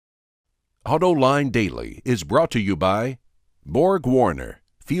AutoLine Daily is brought to you by Borg Warner.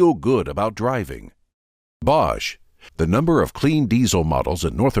 Feel good about driving. Bosch. The number of clean diesel models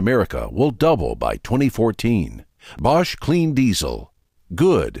in North America will double by 2014. Bosch Clean Diesel.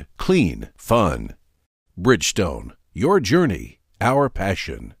 Good, clean, fun. Bridgestone. Your journey, our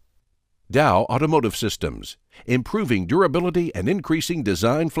passion. Dow Automotive Systems. Improving durability and increasing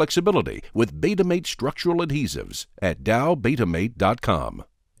design flexibility with Betamate structural adhesives at dowbetamate.com.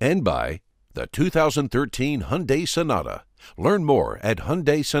 And by the 2013 Hyundai Sonata. Learn more at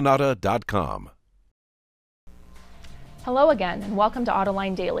HyundaiSonata.com. Hello again and welcome to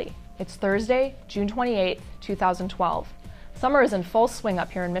AutoLine Daily. It's Thursday, June 28, 2012. Summer is in full swing up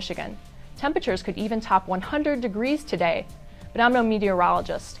here in Michigan. Temperatures could even top 100 degrees today. But I'm no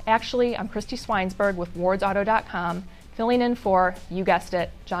meteorologist. Actually, I'm Christy Swinesberg with WardsAuto.com, filling in for, you guessed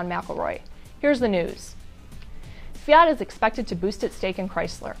it, John McElroy. Here's the news. Fiat is expected to boost its stake in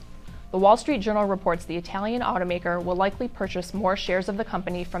Chrysler. The Wall Street Journal reports the Italian automaker will likely purchase more shares of the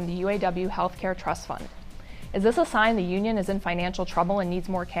company from the UAW Healthcare Trust Fund. Is this a sign the union is in financial trouble and needs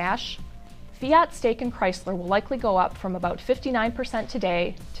more cash? Fiat's stake in Chrysler will likely go up from about 59%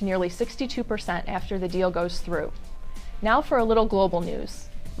 today to nearly 62% after the deal goes through. Now for a little global news.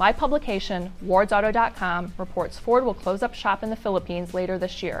 My publication, WardsAuto.com, reports Ford will close up shop in the Philippines later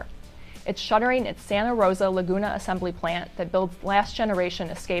this year. It's shuttering its Santa Rosa Laguna assembly plant that builds last-generation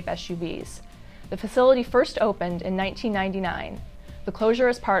Escape SUVs. The facility first opened in 1999. The closure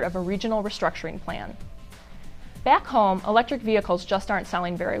is part of a regional restructuring plan. Back home, electric vehicles just aren't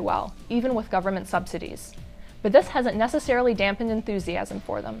selling very well, even with government subsidies. But this hasn't necessarily dampened enthusiasm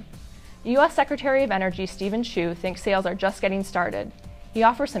for them. U.S. Secretary of Energy Steven Chu thinks sales are just getting started. He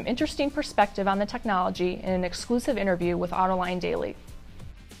offers some interesting perspective on the technology in an exclusive interview with AutoLine Daily.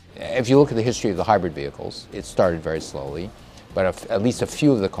 If you look at the history of the hybrid vehicles, it started very slowly, but at least a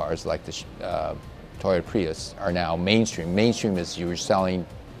few of the cars, like the Toyota Prius, are now mainstream. Mainstream is you're selling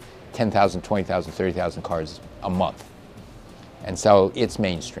 10,000, 20,000, 30,000 cars a month. And so it's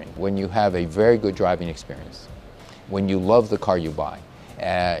mainstream. When you have a very good driving experience, when you love the car you buy,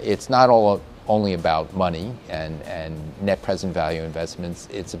 it's not only about money and net present value investments.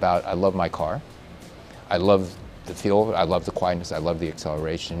 It's about, I love my car. I love the feel of it. I love the quietness. I love the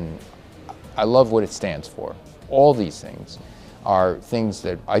acceleration. I love what it stands for. All these things are things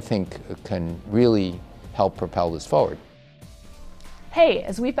that I think can really help propel this forward. Hey,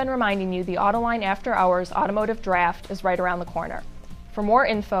 as we've been reminding you, the AutoLine After Hours Automotive Draft is right around the corner. For more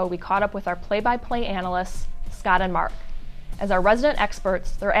info, we caught up with our play-by-play analysts, Scott and Mark. As our resident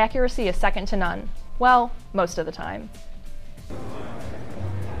experts, their accuracy is second to none. Well, most of the time.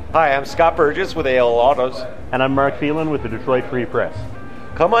 Hi, I'm Scott Burgess with AL Autos. And I'm Mark Phelan with the Detroit Free Press.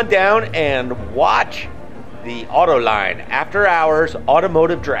 Come on down and watch the AutoLine After Hours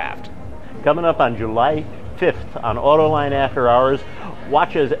Automotive Draft. Coming up on July 5th on AutoLine After Hours,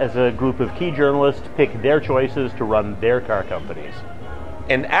 watch as a group of key journalists pick their choices to run their car companies.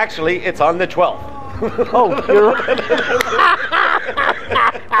 And actually, it's on the 12th. Oh, you're right.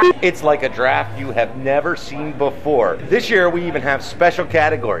 It's like a draft you have never seen before. This year we even have special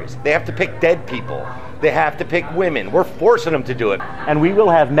categories. They have to pick dead people. They have to pick women. We're forcing them to do it. And we will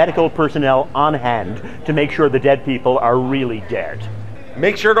have medical personnel on hand to make sure the dead people are really dead.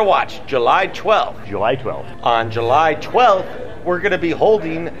 Make sure to watch July 12th. July 12th. On July 12th, we're going to be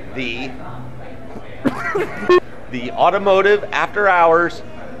holding the Automotive After Hours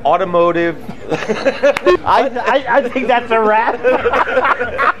Automotive. I think that's a wrap.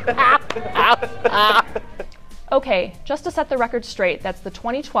 Okay, just to set the record straight, that's the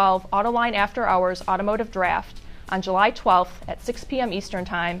 2012 AutoLine After Hours Automotive Draft on July 12th at 6 p.m. Eastern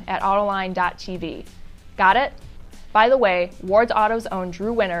Time at autoline.tv. Got it? By the way, Wards Auto's own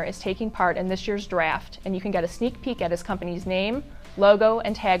Drew Winter is taking part in this year's draft, and you can get a sneak peek at his company's name, logo,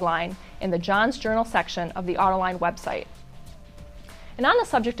 and tagline in the John's Journal section of the AutoLine website. And on the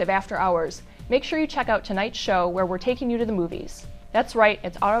subject of After Hours, make sure you check out tonight's show where we're taking you to the movies. That's right,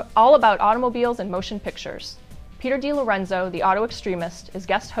 it's all about automobiles and motion pictures. Peter DiLorenzo, the auto extremist, is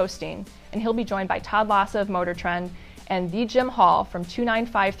guest hosting, and he'll be joined by Todd Lassa of Motor Trend and the Jim Hall from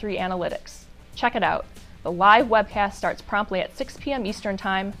 2953 Analytics. Check it out. The live webcast starts promptly at 6 p.m. Eastern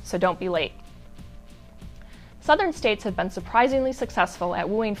Time, so don't be late. Southern states have been surprisingly successful at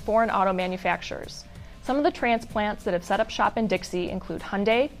wooing foreign auto manufacturers. Some of the transplants that have set up shop in Dixie include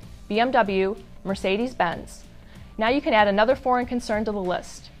Hyundai, BMW, Mercedes-Benz. Now you can add another foreign concern to the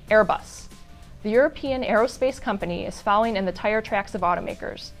list, Airbus. The European aerospace company is following in the tire tracks of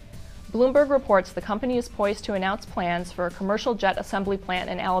automakers. Bloomberg reports the company is poised to announce plans for a commercial jet assembly plant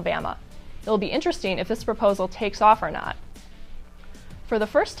in Alabama. It'll be interesting if this proposal takes off or not. For the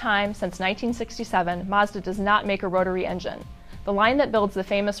first time since 1967, Mazda does not make a rotary engine. The line that builds the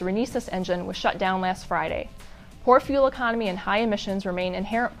famous Renesas engine was shut down last Friday. Poor fuel economy and high emissions remain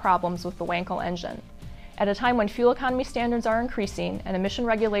inherent problems with the Wankel engine. At a time when fuel economy standards are increasing and emission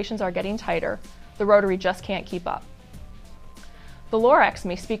regulations are getting tighter, the rotary just can't keep up. The Lorax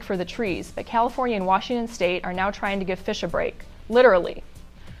may speak for the trees, but California and Washington State are now trying to give fish a break. Literally.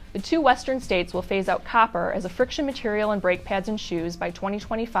 The two western states will phase out copper as a friction material in brake pads and shoes by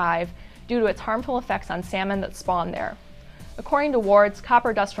 2025 due to its harmful effects on salmon that spawn there. According to Wards,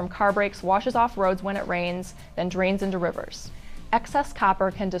 copper dust from car brakes washes off roads when it rains, then drains into rivers. Excess copper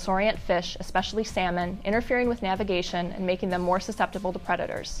can disorient fish, especially salmon, interfering with navigation and making them more susceptible to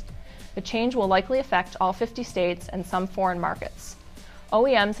predators. The change will likely affect all 50 states and some foreign markets.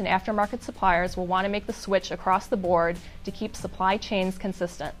 OEMs and aftermarket suppliers will want to make the switch across the board to keep supply chains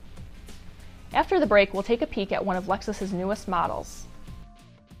consistent. After the break, we'll take a peek at one of Lexus's newest models.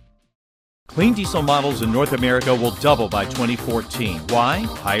 Clean diesel models in North America will double by 2014. Why?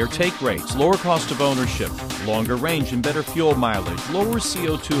 Higher take rates, lower cost of ownership, longer range and better fuel mileage, lower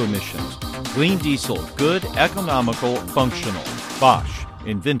CO2 emissions. Clean diesel, good, economical, functional. Bosch,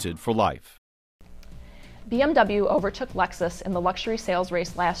 invented for life. BMW overtook Lexus in the luxury sales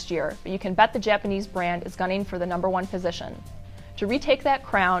race last year, but you can bet the Japanese brand is gunning for the #1 position. To retake that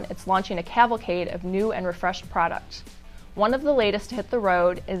crown, it's launching a cavalcade of new and refreshed products. One of the latest to hit the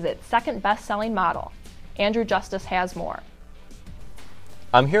road is its second best-selling model. Andrew Justice has more.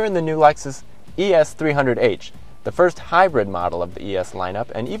 I'm here in the new Lexus ES300H, the first hybrid model of the ES lineup,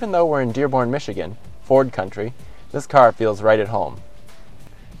 and even though we're in Dearborn, Michigan, Ford country, this car feels right at home.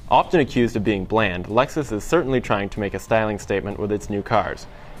 Often accused of being bland, Lexus is certainly trying to make a styling statement with its new cars.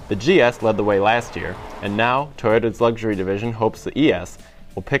 The GS led the way last year, and now Toyota's luxury division hopes the ES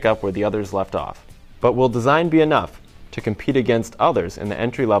will pick up where the others left off. But will design be enough to compete against others in the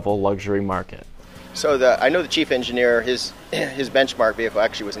entry-level luxury market? So I know the chief engineer, his benchmark vehicle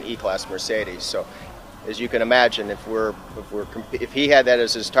actually was an E-Class Mercedes. So as you can imagine, if he had that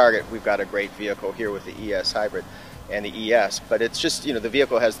as his target, we've got a great vehicle here with the ES Hybrid and the ES. But it's just, the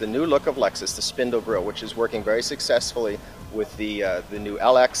vehicle has the new look of Lexus, the spindle grille, which is working very successfully with the new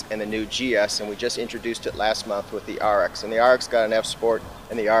LX and the new GS, and we just introduced it last month with the RX. And the RX got an F Sport,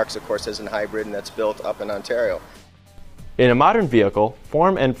 and the RX, of course, has a hybrid, and that's built up in Ontario. In a modern vehicle,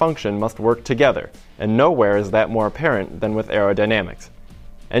 form and function must work together, and nowhere is that more apparent than with aerodynamics.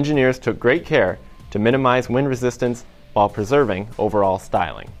 Engineers took great care to minimize wind resistance while preserving overall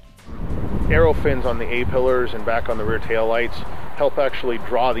styling. Aero fins on the A-pillars and back on the rear tail lights help actually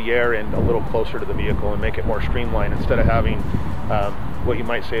draw the air in a little closer to the vehicle and make it more streamlined instead of having what you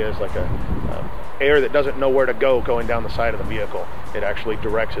might say is like air that doesn't know where to go going down the side of the vehicle. It actually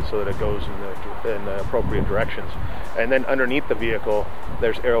directs it so that it goes in the appropriate directions. And then underneath the vehicle,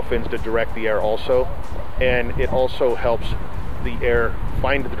 there's aero fins to direct the air also, and it also helps the air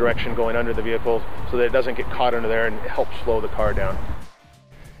find the direction going under the vehicle so that it doesn't get caught under there, and it helps slow the car down.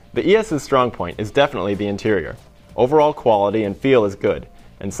 The ES's strong point is definitely the interior. Overall quality and feel is good,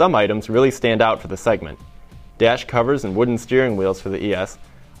 and some items really stand out for the segment. Dash covers and wooden steering wheels for the ES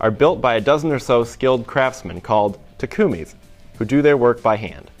are built by a dozen or so skilled craftsmen called Takumis, who do their work by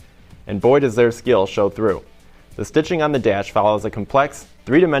hand. And boy does their skill show through. The stitching on the dash follows a complex,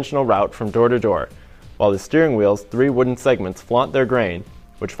 three-dimensional route from door to door, while the steering wheel's three wooden segments flaunt their grain,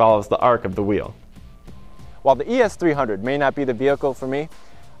 which follows the arc of the wheel. While the ES300 may not be the vehicle for me,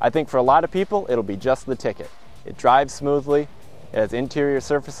 I think for a lot of people it'll be just the ticket. It drives smoothly, it has interior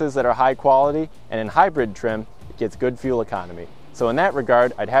surfaces that are high quality, and in hybrid trim, it gets good fuel economy. So in that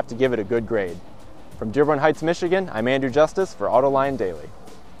regard, I'd have to give it a good grade. From Dearborn Heights, Michigan, I'm Andrew Justice for Autoline Daily.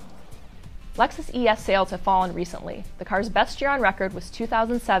 Lexus ES sales have fallen recently. The car's best year on record was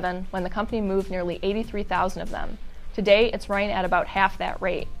 2007, when the company moved nearly 83,000 of them. Today, it's running at about half that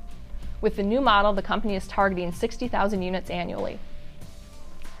rate. With the new model, the company is targeting 60,000 units annually.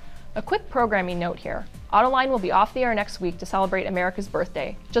 A quick programming note here. Autoline will be off the air next week to celebrate America's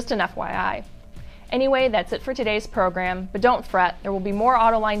birthday. Just an FYI. Anyway, that's it for today's program, but don't fret, there will be more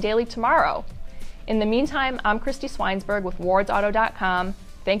Autoline Daily tomorrow. In the meantime, I'm Christy Swinesberg with wardsauto.com.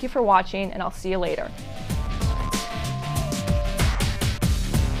 Thank you for watching, and I'll see you later.